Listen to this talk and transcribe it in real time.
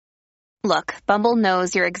Look, Bumble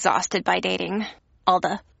knows you're exhausted by dating. All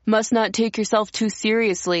the, must not take yourself too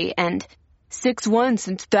seriously, and 6'1"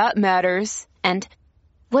 since that matters. And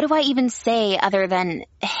what do I even say other than,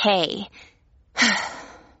 hey?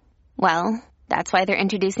 Well, that's why they're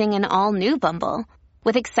introducing an all-new Bumble,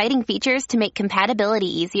 with exciting features to make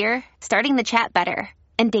compatibility easier, starting the chat better,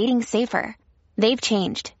 and dating safer. They've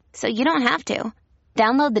changed, so you don't have to.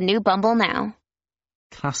 Download the new Bumble now.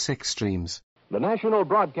 Classic Streams. The National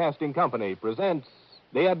Broadcasting Company presents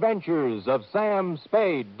The Adventures of Sam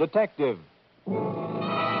Spade, Detective.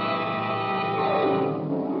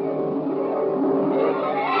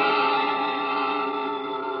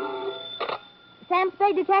 Sam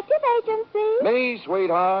Spade Detective Agency. Me,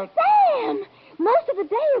 sweetheart. Sam! Most of the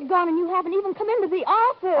day is gone and you haven't even come into the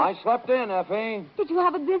office. I slept in, Effie. Did you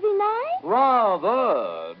have a busy night?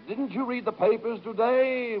 Rather. Didn't you read the papers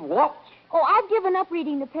today? What? Oh, I've given up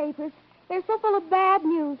reading the papers. They're so full of bad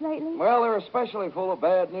news lately. Well, they're especially full of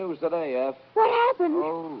bad news today, Eff. What happened?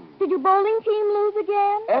 Oh. Did your bowling team lose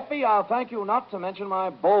again? Effie, I'll thank you not to mention my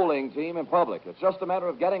bowling team in public. It's just a matter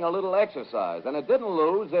of getting a little exercise. And it didn't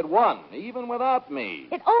lose, it won, even without me.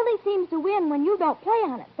 It only seems to win when you don't play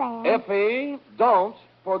on it, Sam. Effie, don't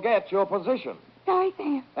forget your position. Sorry,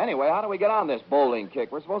 Sam. Anyway, how do we get on this bowling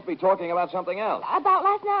kick? We're supposed to be talking about something else. About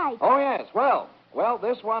last night. Oh, yes. Well,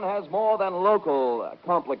 this one has more than local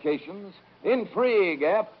complications. Intrigue,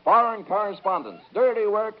 foreign correspondence, dirty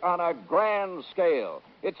work on a grand scale.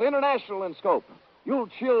 It's international in scope. You'll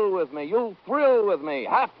chill with me. You'll thrill with me.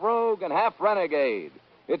 Half rogue and half renegade.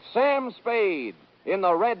 It's Sam Spade in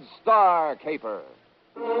the Red Star caper.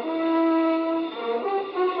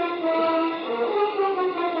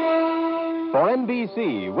 For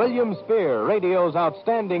NBC, William Spear, radio's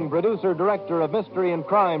outstanding producer-director of mystery and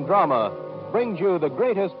crime drama, brings you the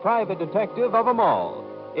greatest private detective of them all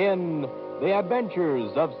in The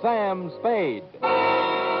Adventures of Sam Spade.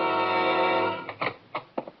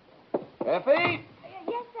 Effie?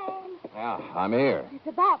 Yes, Sam. Yeah, I'm here. It's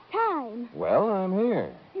about time. Well, I'm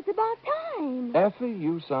here. It's about time. Effie,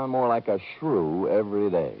 you sound more like a shrew every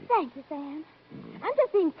day. Thank you, Sam. I'm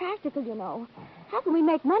just being practical, you know. How can we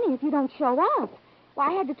make money if you don't show up? Why,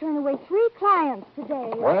 I had to turn away 3 clients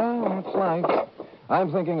today. Well, that's life. I'm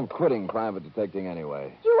thinking of quitting private detecting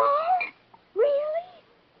anyway. You are? Really?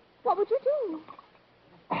 What would you do?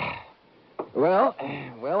 Well,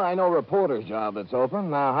 I know a reporter's job that's open.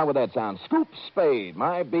 Now, how would that sound? Scoop Spade.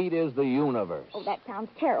 My beat is the universe. Oh, that sounds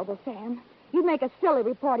terrible, Sam. You'd make a silly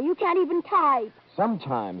reporter. You can't even type.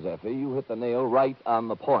 Sometimes, Effie, you hit the nail right on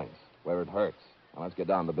the point, where it hurts. Now, let's get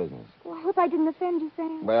down to business. Well, I hope I didn't offend you,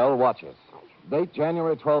 Sam. Well, watch us. Date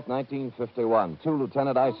January 12th, 1951. To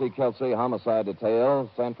Lieutenant I.C. Kelsey, Homicide Detail,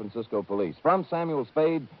 San Francisco Police. From Samuel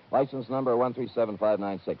Spade, license number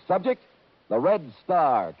 137596. Subject, the Red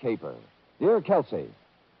Star caper. Dear Kelsey,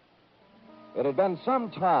 it had been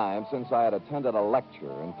some time since I had attended a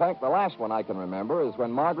lecture. In fact, the last one I can remember is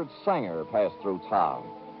when Margaret Sanger passed through town.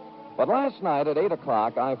 But last night at 8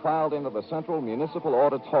 o'clock, I filed into the Central Municipal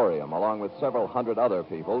Auditorium along with several hundred other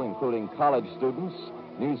people, including college students,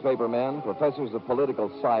 newspaper men, professors of political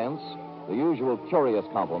science, the usual curious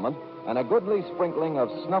complement, and a goodly sprinkling of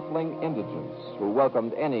snuffling indigents who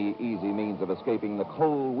welcomed any easy means of escaping the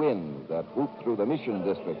cold winds that whooped through the Mission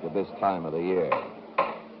District at this time of the year.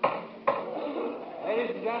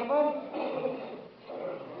 Ladies and gentlemen,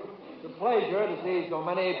 it's a pleasure to see so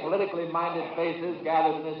many politically minded faces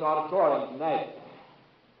gathered in this auditorium tonight.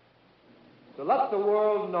 To let the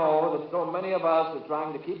world know that so many of us are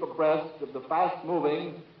trying to keep abreast of the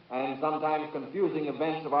fast-moving and sometimes confusing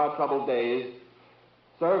events of our troubled days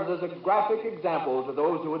serves as a graphic example to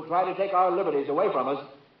those who would try to take our liberties away from us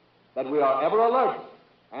that we are ever alert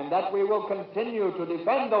and that we will continue to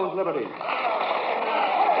defend those liberties.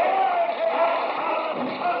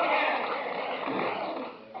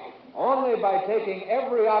 Only by taking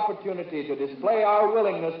every opportunity to display our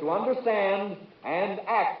willingness to understand and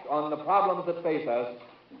act on the problems that face us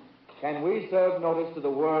can we serve notice to the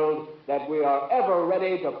world that we are ever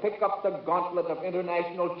ready to pick up the gauntlet of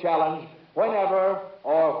international challenge whenever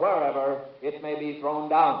or wherever it may be thrown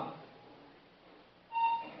down.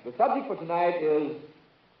 The subject for tonight is,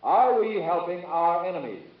 are we helping our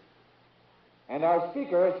enemies? And our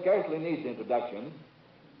speaker scarcely needs introduction,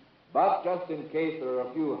 but just in case there are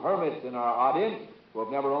a few hermits in our audience who have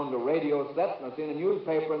never owned a radio set nor seen a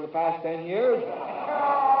newspaper in the past 10 years,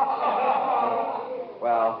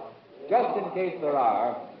 well, just in case there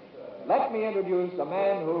are, let me introduce a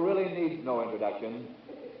man who really needs no introduction,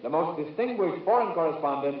 the most distinguished foreign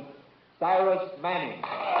correspondent, Cyrus Manning.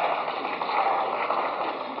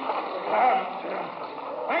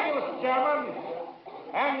 Thank you, Mr. Chairman.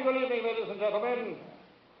 And good evening, ladies and gentlemen.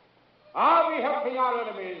 Are we helping our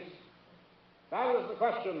enemies? That is the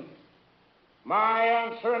question. My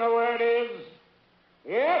answer in a word is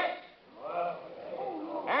yes.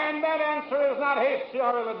 And that answer is not hasty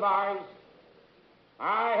or ill-advised.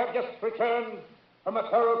 I have just returned from a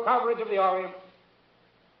thorough coverage of the Orient.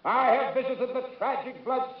 I have visited the tragic,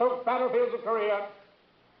 blood-soaked battlefields of Korea.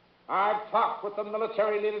 I've talked with the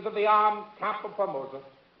military leaders of the armed camp of Formosa.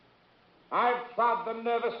 I've trod the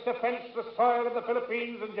nervous, defenseless soil of the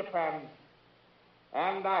Philippines and Japan.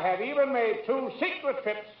 And I have even made 2 secret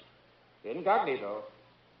trips, incognito,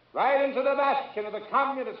 right into the bastion of the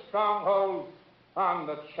communist stronghold on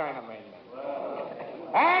the China mainland.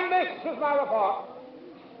 And this is my report.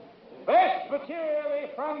 This materially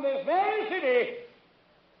from this very city,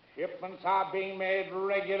 shipments are being made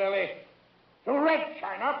regularly to Red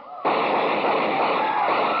China.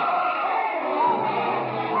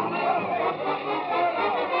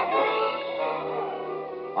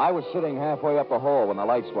 I was sitting halfway up the hall when the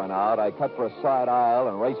lights went out. I cut for a side aisle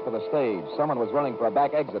and raced for the stage. Someone was running for a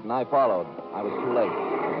back exit, and I followed. I was too late.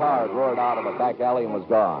 The car had roared out of a back alley and was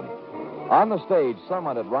gone. On the stage,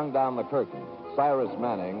 someone had rung down the curtain. Cyrus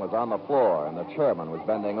Manning was on the floor, and the chairman was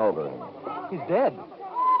bending over him. He's dead.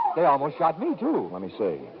 They almost shot me, too. Let me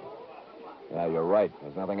see. Yeah, you're right.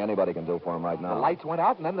 There's nothing anybody can do for him right now. The lights went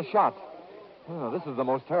out and then the shot. Oh, this is the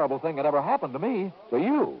most terrible thing that ever happened to me. To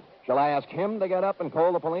you? Shall I ask him to get up and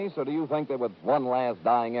call the police, or do you think that with one last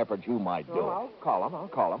dying effort you might do it? I'll call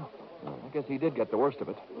him. I guess he did get the worst of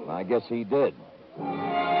it. I guess he did.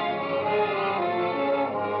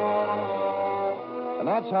 And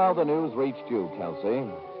that's how the news reached you, Kelsey.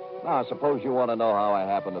 Now, suppose you want to know how I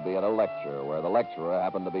happened to be at a lecture where the lecturer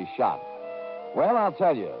happened to be shot. Well, I'll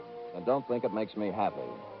tell you, and don't think it makes me happy.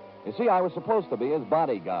 You see, I was supposed to be his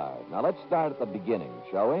bodyguard. Now, let's start at the beginning,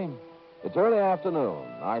 shall we? It's early afternoon.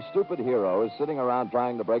 Our stupid hero is sitting around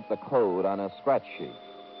trying to break the code on a scratch sheet.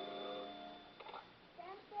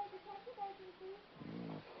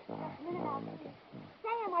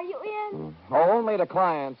 Sam, are you in? Only to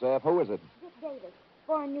clients, F. Who is it? Dick Davis,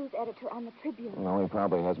 foreign news editor on the Tribune. Well, he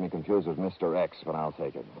probably has me confused with Mr. X, but I'll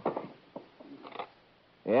take it.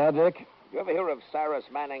 Yeah, Dick? You ever hear of Cyrus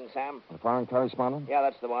Manning, Sam? The foreign correspondent? Yeah,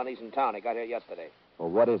 that's the one. He's in town. He got here yesterday. Well,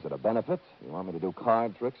 what is it, a benefit? You want me to do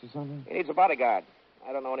card tricks or something? He needs a bodyguard.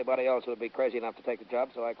 I don't know anybody else who would be crazy enough to take the job,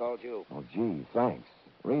 so I called you. Oh, gee, thanks.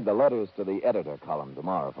 Read the letters to the editor column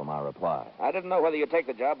tomorrow for my reply. I didn't know whether you'd take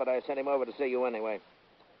the job, but I sent him over to see you anyway.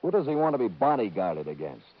 Who does he want to be bodyguarded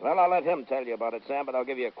against? Well, I'll let him tell you about it, Sam, but I'll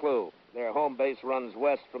give you a clue. Their home base runs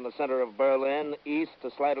west from the center of Berlin, east to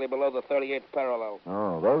slightly below the 38th parallel.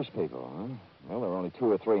 Oh, those people, huh? Well, there are only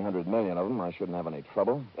 200 or 300 million of them. I shouldn't have any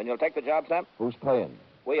trouble. Then you'll take the job, Sam? Who's paying?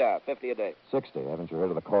 We are, 50 a day. 60. Haven't you heard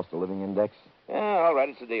of the cost of living index? Yeah, all right,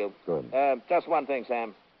 it's a deal. Good. Just one thing,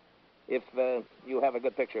 Sam. If you have a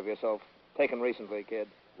good picture of yourself, taken recently, kid,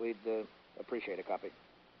 we'd appreciate a copy.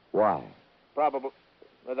 Why?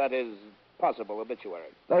 That is, possible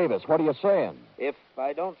obituary. Davis, what are you saying? If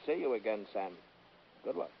I don't see you again, Sam,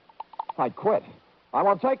 good luck. I'd quit. I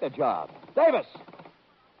won't take the job. Davis!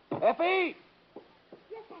 Effie!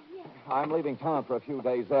 Yes, I'm here. I'm leaving town for a few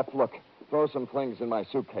days. F, look. Throw some things in my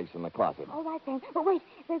suitcase in the closet. All right, Sam. But wait,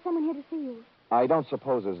 there's someone here to see you. I don't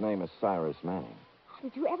suppose his name is Cyrus Manning. How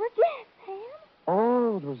did you ever guess, Sam?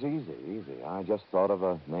 Oh, it was easy. I just thought of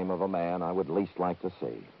a name of a man I would least like to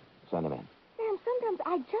see. Send him in. Sam, sometimes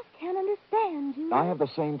I just can't understand you. I have the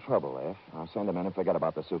same trouble, F. I'll send him in and forget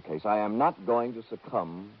about the suitcase. I am not going to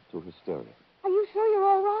succumb to hysteria. Are you sure you're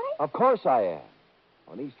all right? Of course I am.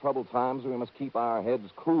 In these troubled times, we must keep our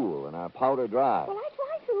heads cool and our powder dry. Well, I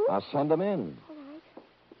try to. I'll send him in. All right.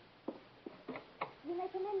 You may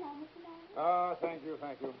come in now, Mr. Manning. Oh, thank you.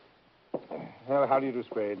 Well, how do you do,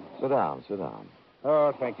 Spade? Sit down.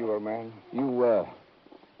 Oh, thank you, old man. You,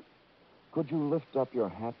 could you lift up your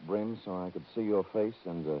hat brim so I could see your face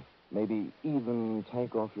and, maybe even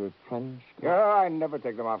take off your trench coat? Yeah, I never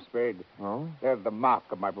take them off, Spade. Oh? They're the mark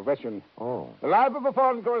of my profession. Oh. The life of a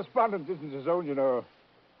foreign correspondent isn't his own, you know.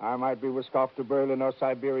 I might be whisked off to Berlin or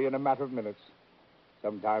Siberia in a matter of minutes.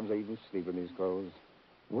 Sometimes I even sleep in these clothes.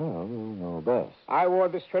 Well, you know best. I wore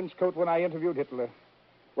this trench coat when I interviewed Hitler.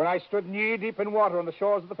 When I stood knee-deep in water on the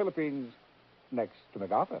shores of the Philippines. Next to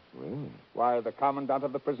MacArthur. Really? Why, the commandant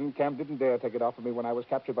of the prison camp didn't dare take it off of me when I was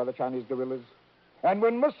captured by the Chinese guerrillas. And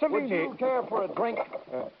when Mussolini... Would you care for a drink?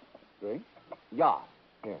 Drink? Yeah.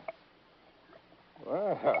 Here.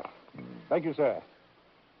 Well, thank you, sir.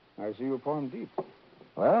 I see you pour 'em deep.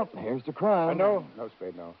 Well, here's the crime. No,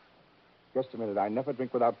 Spade, no. Just a minute. I never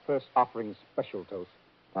drink without first offering special toast.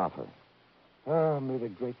 Offer. Ah, may the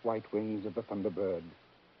great white wings of the Thunderbird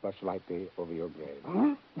brush lightly over your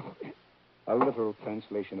grave. A literal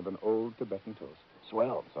translation of an old Tibetan toast.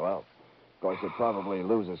 Swell. Of course, it probably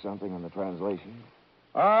loses something in the translation.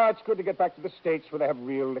 It's good to get back to the States where they have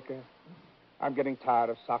real liquor. I'm getting tired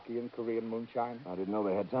of sake and Korean moonshine. I didn't know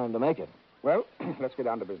they had time to make it. Well, let's get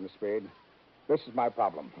down to business, Spade. This is my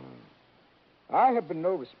problem. I have been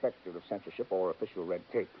no respecter of censorship or official red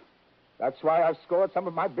tape. That's why I've scored some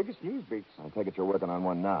of my biggest news beats. I take it you're working on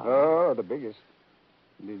one now. Oh, the biggest.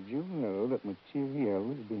 Did you know that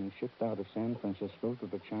material is being shipped out of San Francisco to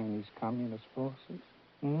the Chinese Communist forces?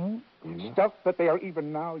 Yeah. Stuff that they are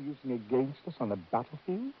even now using against us on the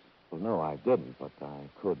battlefield? Well, no, I didn't, but I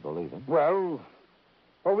could believe it. Well,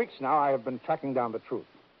 for weeks now, I have been tracking down the truth,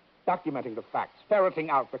 documenting the facts,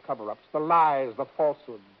 ferreting out the cover-ups, the lies, the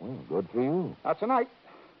falsehoods. Well, good for you. Now, tonight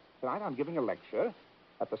I'm giving a lecture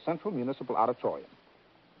at the Central Municipal Auditorium.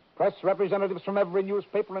 Press representatives from every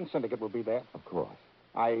newspaper and syndicate will be there. Of course.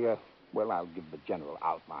 I'll give the general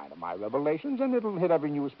outline of my revelations, and it'll hit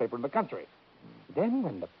every newspaper in the country. Then,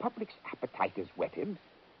 when the public's appetite is whetted,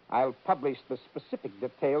 I'll publish the specific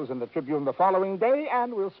details in the Tribune the following day,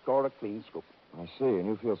 and we'll score a clean scoop. I see, and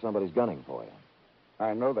you feel somebody's gunning for you.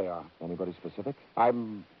 I know they are. Anybody specific?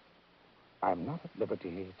 I'm not at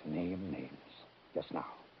liberty to name names just now.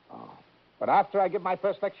 Oh. But after I give my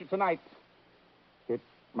first lecture tonight, it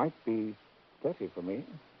might be dirty for me.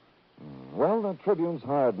 Well, the Tribune's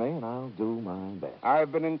hired me, and I'll do my best.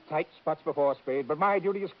 I've been in tight spots before, Spade, but my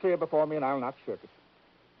duty is clear before me, and I'll not shirk it.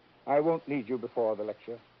 I won't need you before the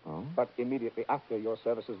lecture, but immediately after, your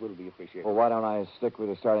services will be appreciated. Well, why don't I stick with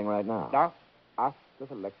you starting right now? Now, after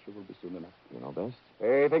the lecture will be soon enough. You know best.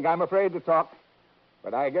 They think I'm afraid to talk,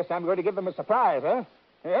 but I guess I'm going to give them a surprise, huh?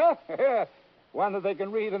 Yeah? One that they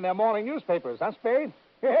can read in their morning newspapers, huh, Spade?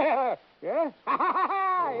 Yeah? Yeah?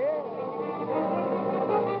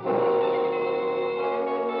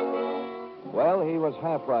 Well, he was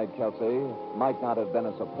half right, Kelsey. Might not have been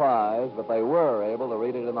a surprise, but they were able to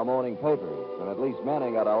read it in the morning papers. And at least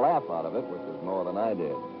Manning got a laugh out of it, which is more than I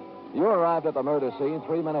did. You arrived at the murder scene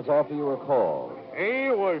 3 minutes after you were called. He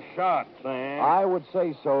was shot, Sam. I would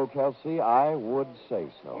say so, Kelsey. I would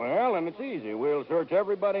say so. Well, and it's easy. We'll search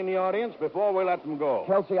everybody in the audience before we let them go.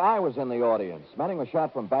 Kelsey, I was in the audience. Manning was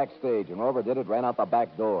shot from backstage, and whoever did it ran out the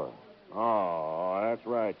back door. Oh, that's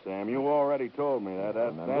right, Sam. You already told me that.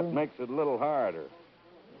 That makes it a little harder.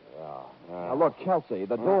 Yeah. Now, look, Kelsey,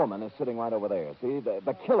 the doorman is sitting right over there. See,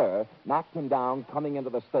 the killer knocked him down coming into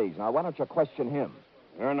the stage. Now, why don't you question him?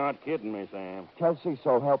 You're not kidding me, Sam. Kelsey,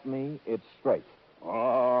 so help me, it's straight.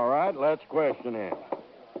 All right, let's question him.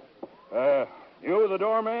 You the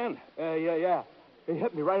doorman? Yeah. He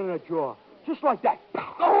hit me right in the jaw. Just like that.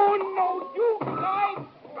 Oh, no, you guys!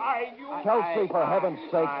 Kelsey, for heaven's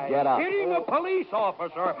sake, get up. Hitting a police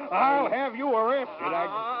officer. I'll have you arrested.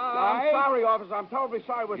 I'm sorry, officer. I'm terribly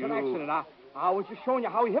sorry. It was an accident. I was just showing you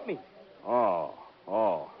how he hit me. Oh,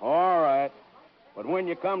 all right. But when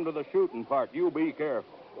you come to the shooting part, you be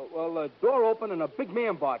careful. Well, the door opened and a big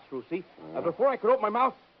man barged through, see? Before I could open my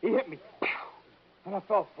mouth, he hit me. And I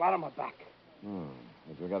fell flat on my back.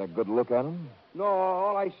 Did you get a good look at him? No,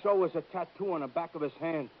 all I saw was a tattoo on the back of his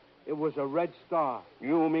hand. It was a red star.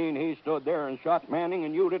 You mean he stood there and shot Manning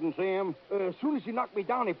and you didn't see him? As soon as he knocked me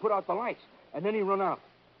down, he put out the lights. And then he run out.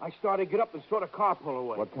 I started to get up and saw the car pull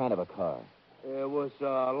away. What kind of a car? It was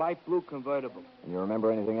a light blue convertible. And you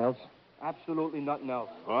remember anything else? Absolutely nothing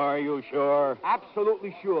else. Are you sure?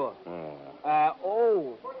 Absolutely sure. I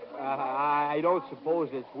don't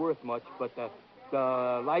suppose it's worth much, but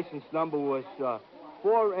the license number was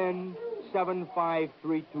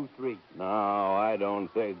 4N75323. No, I don't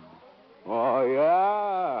think. Oh,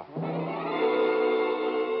 yeah.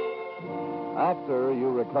 After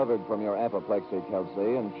you recovered from your apoplexy,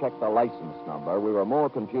 Kelsey, and checked the license number, we were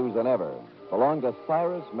more confused than ever. Belonged to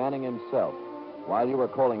Cyrus Manning himself. While you were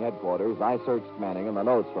calling headquarters, I searched Manning, and the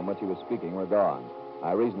notes from which he was speaking were gone.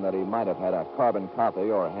 I reasoned that he might have had a carbon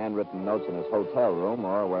copy or handwritten notes in his hotel room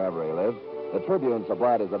or wherever he lived. The Tribune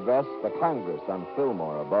supplied his address, the Congress on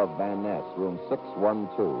Fillmore, above Van Ness, room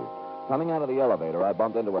 612. Coming out of the elevator, I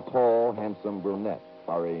bumped into a tall, handsome brunette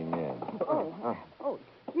hurrying in. Oh,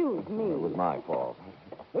 excuse me. It was my fault.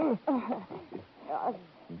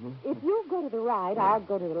 If you go to the right, I'll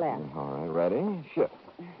go to the left. All right, ready? Shift.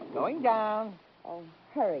 Going down. Oh,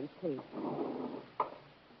 hurry, please.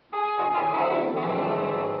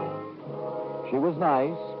 She was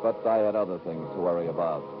nice, but I had other things to worry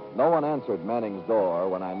about. No one answered Manning's door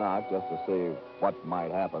when I knocked just to see what might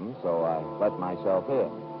happen, so I let myself in.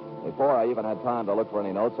 Before I even had time to look for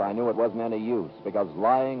any notes, I knew it wasn't any use, because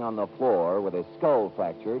lying on the floor with his skull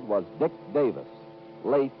fractured was Dick Davis,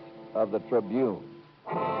 late of the Tribune.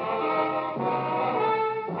 You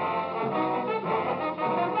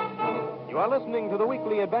are listening to the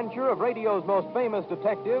weekly adventure of radio's most famous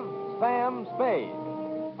detective, Sam Spade.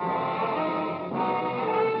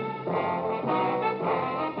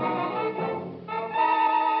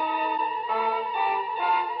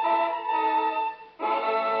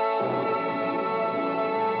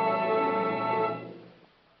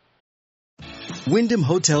 Wyndham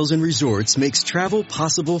Hotels and Resorts makes travel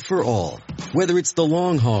possible for all. Whether it's the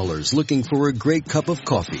long haulers looking for a great cup of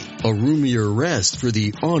coffee, a roomier rest for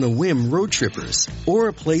the on-a-whim road trippers, or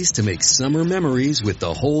a place to make summer memories with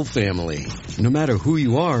the whole family. No matter who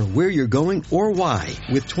you are, where you're going, or why,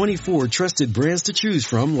 with 24 trusted brands to choose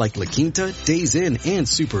from like La Quinta, Days Inn, and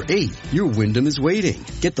Super 8, your Wyndham is waiting.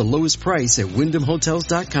 Get the lowest price at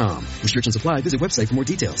WyndhamHotels.com. Restrictions apply. Visit website for more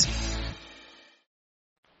details.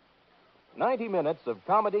 90 minutes of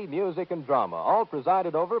comedy, music, and drama, all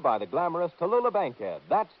presided over by the glamorous Tallulah Bankhead.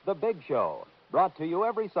 That's The Big Show, brought to you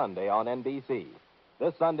every Sunday on NBC.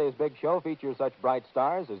 This Sunday's Big Show features such bright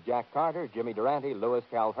stars as Jack Carter, Jimmy Durante, Louis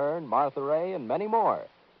Calhern, Martha Ray, and many more.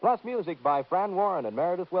 Plus music by Fran Warren and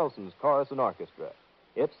Meredith Wilson's chorus and orchestra.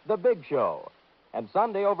 It's The Big Show. And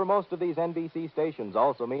Sunday over most of these NBC stations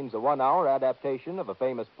also means a one-hour adaptation of a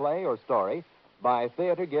famous play or story by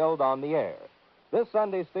Theater Guild on the Air. This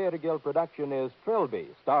Sunday's Theater Guild production is Trilby,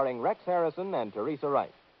 starring Rex Harrison and Teresa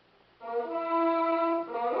Wright.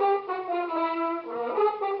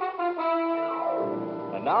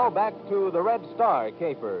 And now back to the Red Star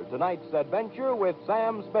caper, tonight's adventure with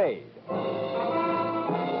Sam Spade.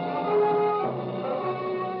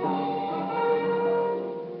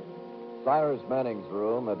 Cyrus Manning's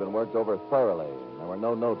room had been worked over thoroughly. There were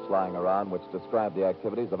no notes lying around which described the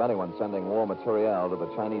activities of anyone sending war material to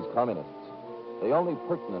the Chinese communists. The only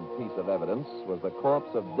pertinent piece of evidence was the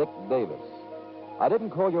corpse of Dick Davis. I didn't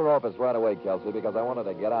call your office right away, Kelsey, because I wanted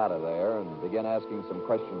to get out of there and begin asking some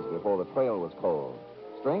questions before the trail was cold.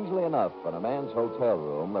 Strangely enough, in a man's hotel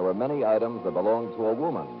room, there were many items that belonged to a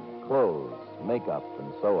woman. Clothes, makeup,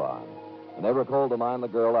 and so on. And they recalled to mind the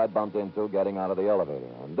girl I'd bumped into getting out of the elevator.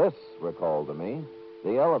 And this recalled to me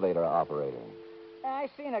the elevator operator. I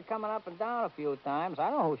seen her coming up and down a few times. I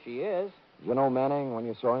know who she is. Did you know Manning when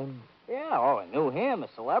you saw him? Yeah, I knew him, the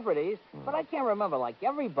celebrities. But I can't remember like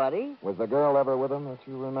everybody. Was the girl ever with him that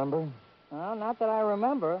you remember? Not that I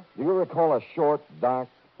remember. Do you recall a short, dark,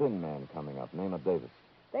 thin man coming up, name of Davis?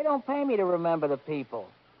 They don't pay me to remember the people.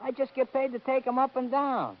 I just get paid to take them up and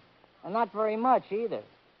down. And not very much, either.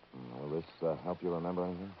 Will this help you remember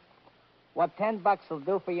anything? What $10 will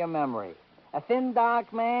do for your memory. A thin,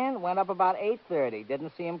 dark man went up about 8:30.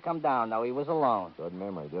 Didn't see him come down, though. He was alone. Good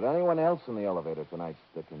memory. Did anyone else in the elevator tonight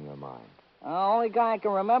stick in your mind? The only guy I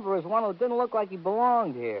can remember is one who didn't look like he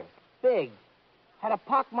belonged here. Big. Had a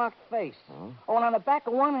pockmarked face. Huh? Oh, and on the back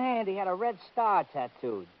of one hand, he had a red star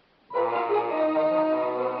tattooed.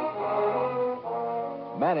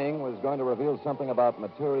 Manning was going to reveal something about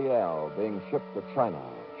materiel being shipped to China.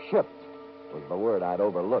 Shipped was the word I'd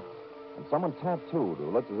overlooked. And someone tattooed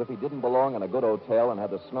who looked as if he didn't belong in a good hotel and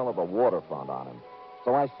had the smell of the waterfront on him.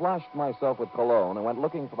 So I slashed myself with cologne and went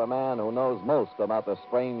looking for the man who knows most about the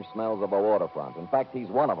strange smells of the waterfront. In fact, he's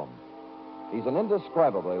one of them. He's an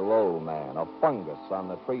indescribably low man, a fungus on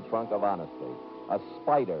the tree trunk of honesty, a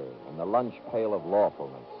spider in the lunch pail of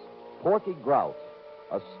lawfulness, Porky Grout,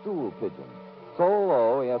 a stool pigeon, so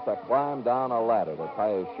low he has to climb down a ladder to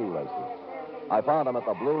tie his shoelaces. I found him at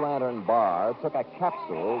the Blue Lantern bar, took a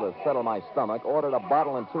capsule to settle my stomach, ordered a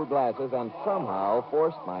bottle and 2 glasses, and somehow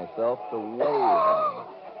forced myself to wave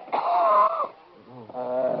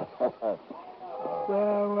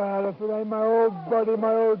Well, if it ain't my old buddy,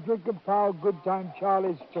 my old drinking pal, good time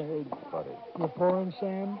Charlie Spade. Buddy. You pouring,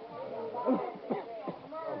 Sam?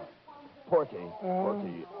 Porky,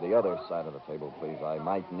 the other side of the table, please. I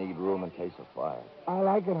might need room in case of fire. I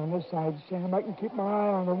like it on this side, Sam. I can keep my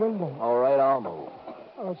eye on the window. All right, I'll move.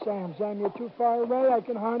 Oh, Sam, you're too far away. I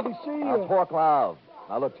can hardly see you. Talk loud.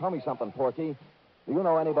 Now, look, tell me something, Porky. Do you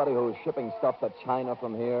know anybody who's shipping stuff to China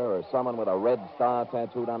from here, or someone with a red star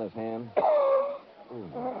tattooed on his hand?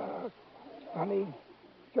 Funny.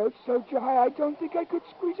 Throat's so dry, I don't think I could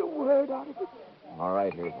squeeze a word out of it. All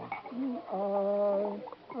right, here's one.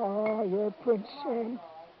 You're a prince, Sam.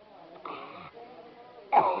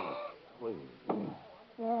 Please.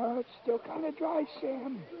 It's still kind of dry,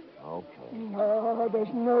 Sam. Okay. No,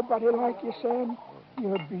 there's nobody like you, Sam.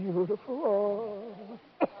 You're beautiful.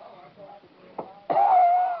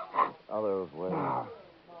 Other way. Now,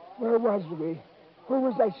 where was we? Who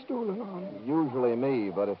was I stooling on? Usually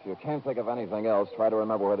me, but if you can't think of anything else, try to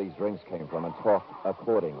remember where these drinks came from and talk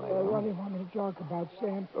accordingly. What do you want me to talk about,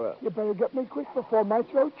 Sam? You better get me quick before my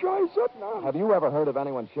throat dries up now. Have you ever heard of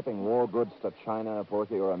anyone shipping war goods to China,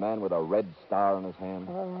 Porky, or a man with a red star in his hand?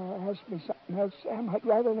 Ask me something else, Sam. I'd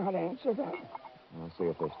rather not answer that. I'll see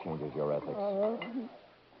if this changes your ethics.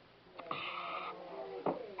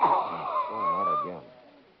 Not again.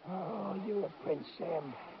 Oh, you're a prince,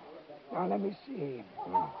 Sam. Now, let me see.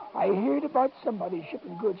 I heard about somebody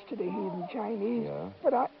shipping goods to the heathen Chinese. Yeah?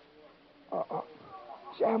 But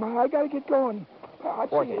Sam, I gotta get going. I'll see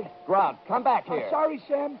Porky, you. Grout, come back here. Sorry,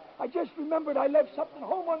 Sam. I just remembered I left something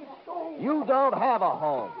home on the stove. You don't have a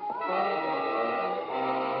home.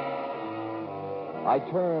 I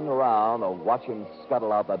turned around to watch him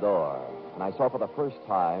scuttle out the door, and I saw for the first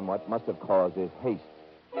time what must have caused his haste.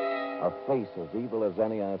 A face as evil as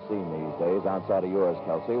any I've seen these days outside of yours,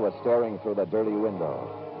 Kelsey, was staring through the dirty window.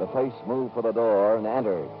 The face moved for the door and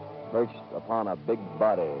entered, perched upon a big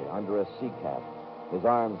body under a sea cap. His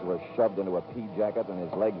arms were shoved into a pea jacket, and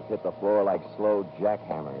his legs hit the floor like slow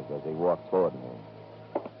jackhammers as he walked toward me.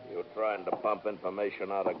 You trying to pump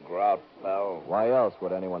information out of Grout, pal? Why else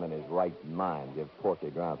would anyone in his right mind give Porky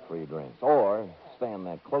Grout free drinks? Or stand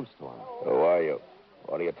that close to him? Who are you?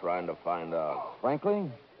 What are you trying to find out? Frankly,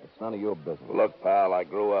 it's none of your business. Look, pal, I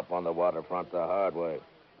grew up on the waterfront the hard way.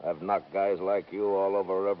 I've knocked guys like you all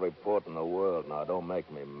over every port in the world. Now, don't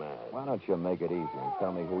make me mad. Why don't you make it easy and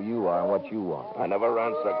tell me who you are and what you want? I never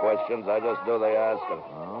answer questions. I just do the asking.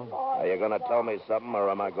 Oh? Are you going to tell me something, or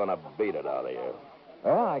am I going to beat it out of you?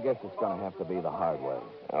 Well, I guess it's going to have to be the hard way.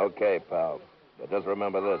 Okay, pal. But just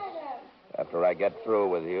remember this. After I get through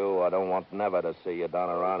with you, I don't want never to see you down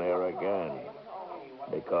around here again.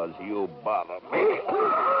 Because you bother me.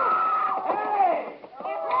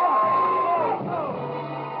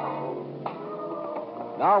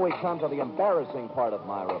 Now we come to the embarrassing part of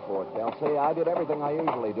my report, Kelsey. I did everything I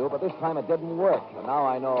usually do, but this time it didn't work. And now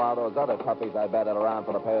I know how those other puppies I batted around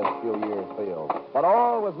for the past few years feel. But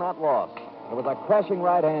all was not lost. There was a crashing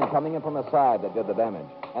right hand coming in from the side that did the damage.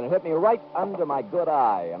 And it hit me right under my good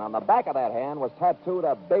eye. And on the back of that hand was tattooed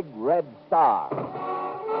a big red star.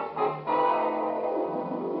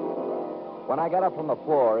 When I got up from the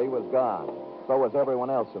floor, he was gone. So was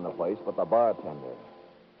everyone else in the place but the bartender.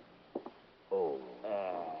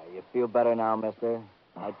 You feel better now, mister?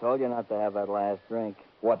 I told you not to have that last drink.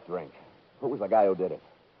 What drink? Who was the guy who did it?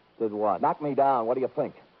 Did what? Knock me down. What do you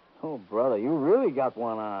think? Oh, brother, you really got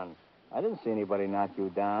one on. I didn't see anybody knock you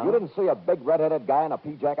down. You didn't see a big red-headed guy in a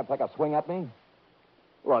pea jacket take a swing at me?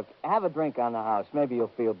 Look, have a drink on the house. Maybe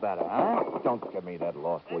you'll feel better, huh? Don't give me that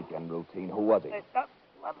lost weekend routine. Who was he?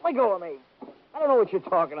 Let go of me. I don't know what you're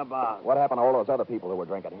talking about. What happened to all those other people who were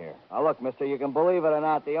drinking here? Now, look, mister, you can believe it or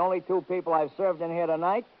not, the only two people I've served in here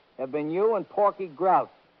tonight have been you and Porky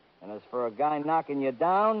Grout. And as for a guy knocking you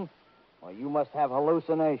down, well, you must have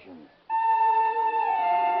hallucinations.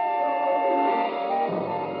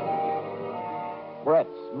 Threats,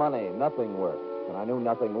 money, nothing worked. And I knew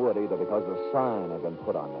nothing would either because the sign had been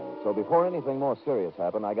put on them. So before anything more serious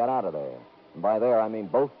happened, I got out of there. And by there, I mean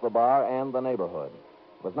both the bar and the neighborhood.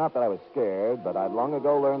 It was not that I was scared, but I'd long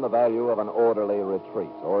ago learned the value of an orderly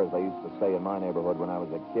retreat. Or, as they used to say in my neighborhood when I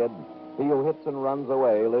was a kid, he who hits and runs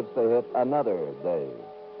away lives to hit another day.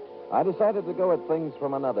 I decided to go at things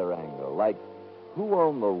from another angle, like who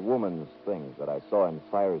owned the woman's things that I saw in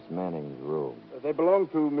Cyrus Manning's room? They belong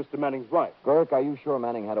to Mr. Manning's wife. Girk, are you sure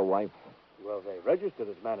Manning had a wife? Well, they registered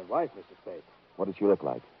as man and wife, Mr. Spade. What did she look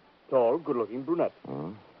like? Tall, good-looking brunette. Huh?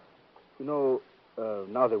 You know,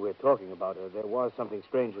 now that we're talking about her, there was something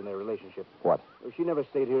strange in their relationship. What? She never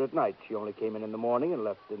stayed here at night. She only came in the morning and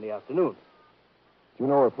left in the afternoon. Do you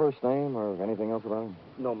know her first name or anything else about her?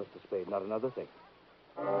 No, Mr. Spade, not another thing.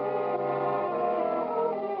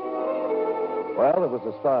 Well, it was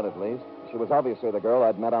a start, at least. She was obviously the girl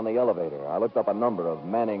I'd met on the elevator. I looked up a number of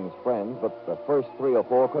Manning's friends, but the first 3 or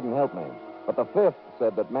 4 couldn't help me. But the 5th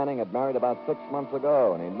said that Manning had married about 6 months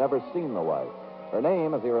ago, and he'd never seen the wife. Her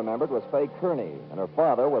name, as he remembered, was Fay Kearney, and her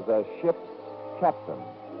father was a ship's captain.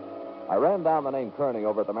 I ran down the name Kearney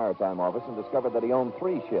over at the maritime office and discovered that he owned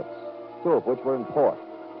 3 ships, 2 of which were in port.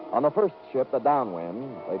 On the first ship, the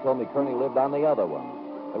Downwind, they told me Kearney lived on the other one.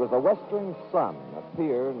 It was the Western Sun, at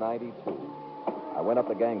Pier 92. I went up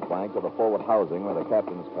the gangplank to the forward housing where the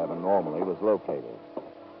captain's cabin normally was located.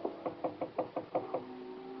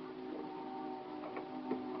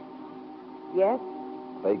 Yes?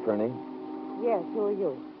 Fay Kearney? Yes, who are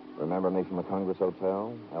you? Remember me from the Congress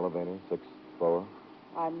Hotel? Elevator, 6th floor?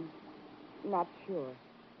 I'm not sure.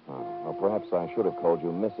 Oh, well, perhaps I should have called you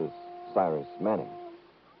Mrs. Cyrus Manning.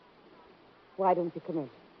 Why don't you come in?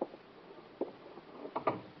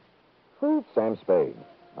 Who? Sam Spade.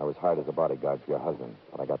 I was hired as a bodyguard for your husband,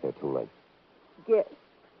 but I got there too late. Guess.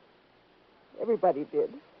 Everybody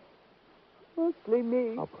did. Mostly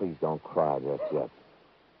me. Oh, please don't cry just yet.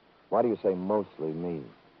 Why do you say mostly me?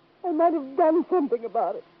 I might have done something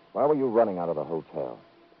about it. Why were you running out of the hotel?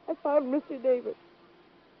 I found Mr. Davis.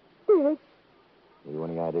 Dead. Have you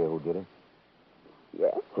any idea who did it?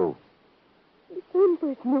 Yes. Who? The same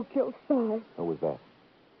person who killed Cy. Who was that?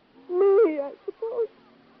 Me, I suppose.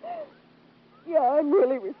 Yeah, I'm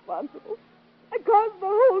really responsible. I caused the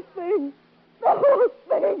whole thing. The whole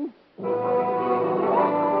thing.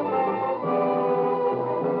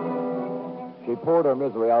 She poured her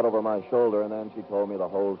misery out over my shoulder, and then she told me the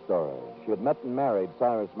whole story. She had met and married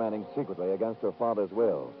Cyrus Manning secretly against her father's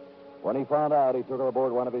will. When he found out, he took her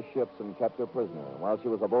aboard one of his ships and kept her prisoner. While she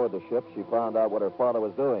was aboard the ship, she found out what her father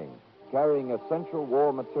was doing, carrying essential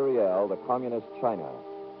war materiel to communist China.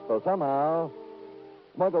 So somehow,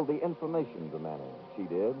 smuggled the information to Manning. She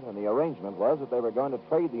did, and the arrangement was that they were going to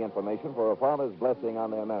trade the information for her father's blessing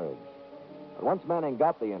on their marriage. But once Manning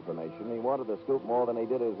got the information, he wanted the scoop more than he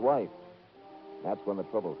did his wife. That's when the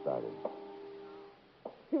trouble started.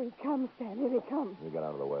 Here he comes, Sam. Here he comes. You get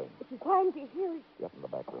out of the way. If you're trying to hear it. Get in the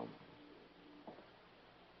back room.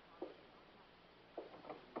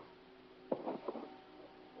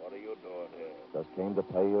 What are you doing here? Just came to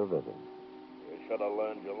pay you a visit. You should have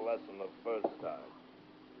learned your lesson the first time.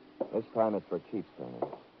 This time it's for keeps,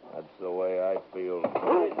 Tony. That's the way I feel.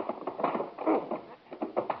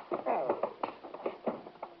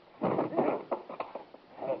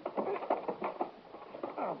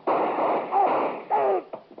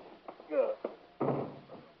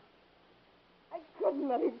 I couldn't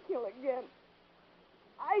let him kill again.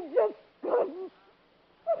 I just couldn't.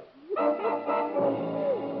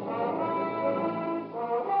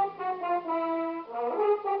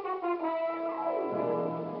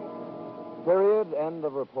 Period. End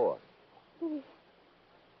of report. Did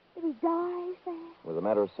he die, Sam? It was a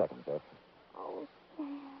matter of seconds, Beth. Oh,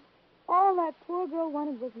 Sam. All that poor girl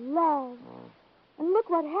wanted was love. And look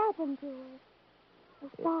what happened to her. Her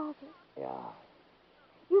father. Yeah.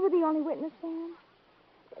 You were the only witness, Sam.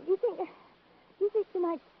 Do you think you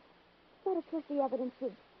might sort of twist the evidence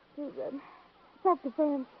to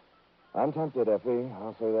self-defense? I'm tempted, Effie.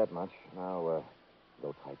 I'll say that much. Now,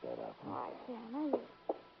 go type that up. All right, Sam. I will.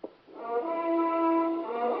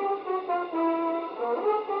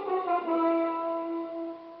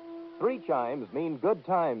 Three chimes mean good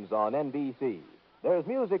times on NBC. There's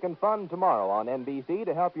music and fun tomorrow on NBC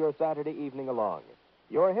to help your Saturday evening along.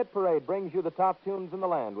 Your hit parade brings you the top tunes in the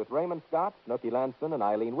land with Raymond Scott, Snooky Lanston, and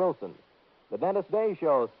Eileen Wilson. The Dennis Day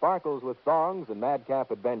Show sparkles with songs and madcap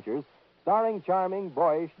adventures, starring charming,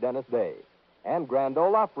 boyish Dennis Day. And Grand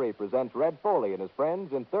Ole Opry presents Red Foley and his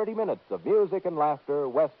friends in 30 minutes of music and laughter,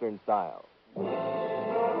 Western style.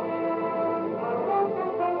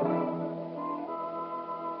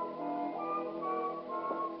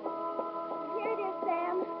 Here it is,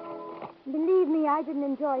 Sam. Believe me, I didn't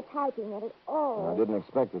enjoy typing it at all. I didn't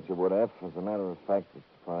expect that you would, F. As a matter of fact, it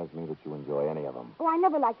surprised me that you enjoy any of them. Oh, I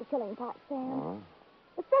never liked the killing part, Sam.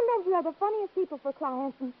 But sometimes you are the funniest people for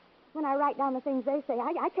clients, and when I write down the things they say,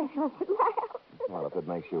 I can't help but laugh. Well, if it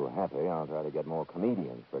makes you happy, I'll try to get more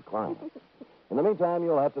comedians for clients. In the meantime,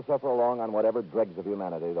 you'll have to suffer along on whatever dregs of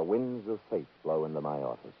humanity the winds of fate blow into my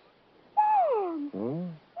office. Sam!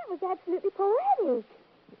 That was absolutely poetic.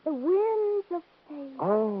 The winds of fate.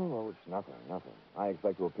 Oh, it's nothing. I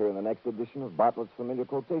expect to appear in the next edition of Bartlett's Familiar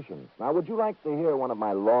Quotations. Now, would you like to hear one of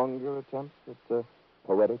my longer attempts at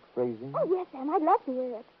poetic phrasing? Oh, yes, Sam. I'd love to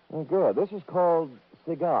hear it. Oh, good. This is called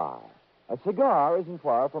cigar. A cigar isn't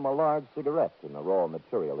far from a large cigarette in the raw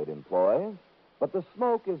material it employs, but the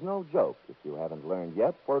smoke is no joke, if you haven't learned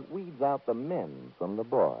yet, for it weeds out the men from the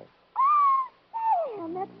boys. Oh,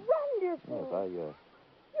 Sam, that's wonderful. Yes,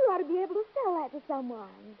 You ought to be able to sell that to someone.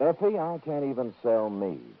 Effie, I can't even sell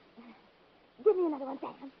me. Give me another one,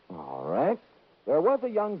 Sam. All right. There was a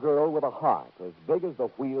young girl with a heart as big as the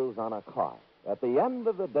wheels on a cart. At the end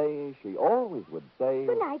of the day, she always would say...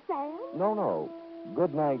 Good night, Sam. No.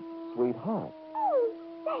 Good night, sweetheart. Oh,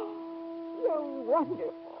 Sam, you're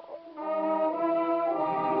wonderful.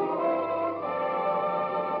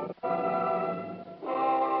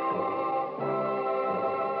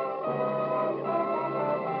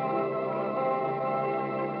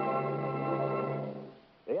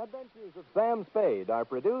 The Adventures of Sam Spade are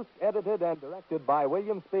produced, edited, and directed by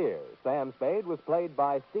William Spear. Sam Spade was played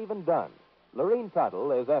by Stephen Dunn. Lorene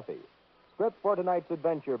Tuttle is Effie. Script for tonight's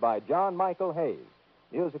adventure by John Michael Hayes.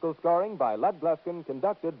 Musical scoring by Lud Gluskin,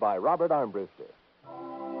 conducted by Robert Armbruster.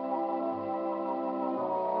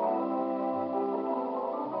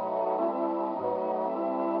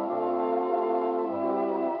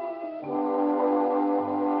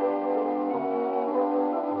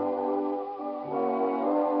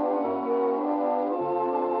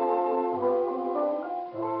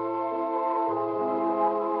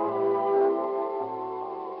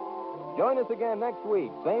 Join us again next week,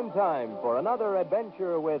 same time, for another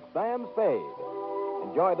adventure with Sam Spade.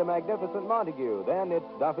 Enjoy The Magnificent Montague. Then it's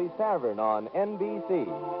Duffy's Tavern on NBC.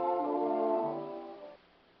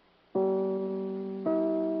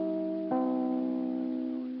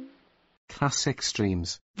 Classic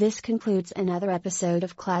Streams. This concludes another episode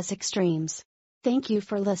of Classic Streams. Thank you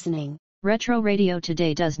for listening. Retro Radio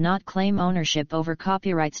Today does not claim ownership over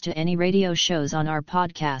copyrights to any radio shows on our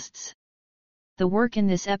podcasts. The work in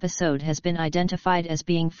this episode has been identified as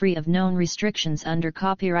being free of known restrictions under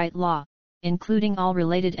copyright law, including all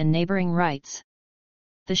related and neighboring rights.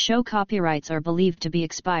 The show copyrights are believed to be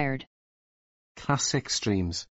expired. Classic Streams.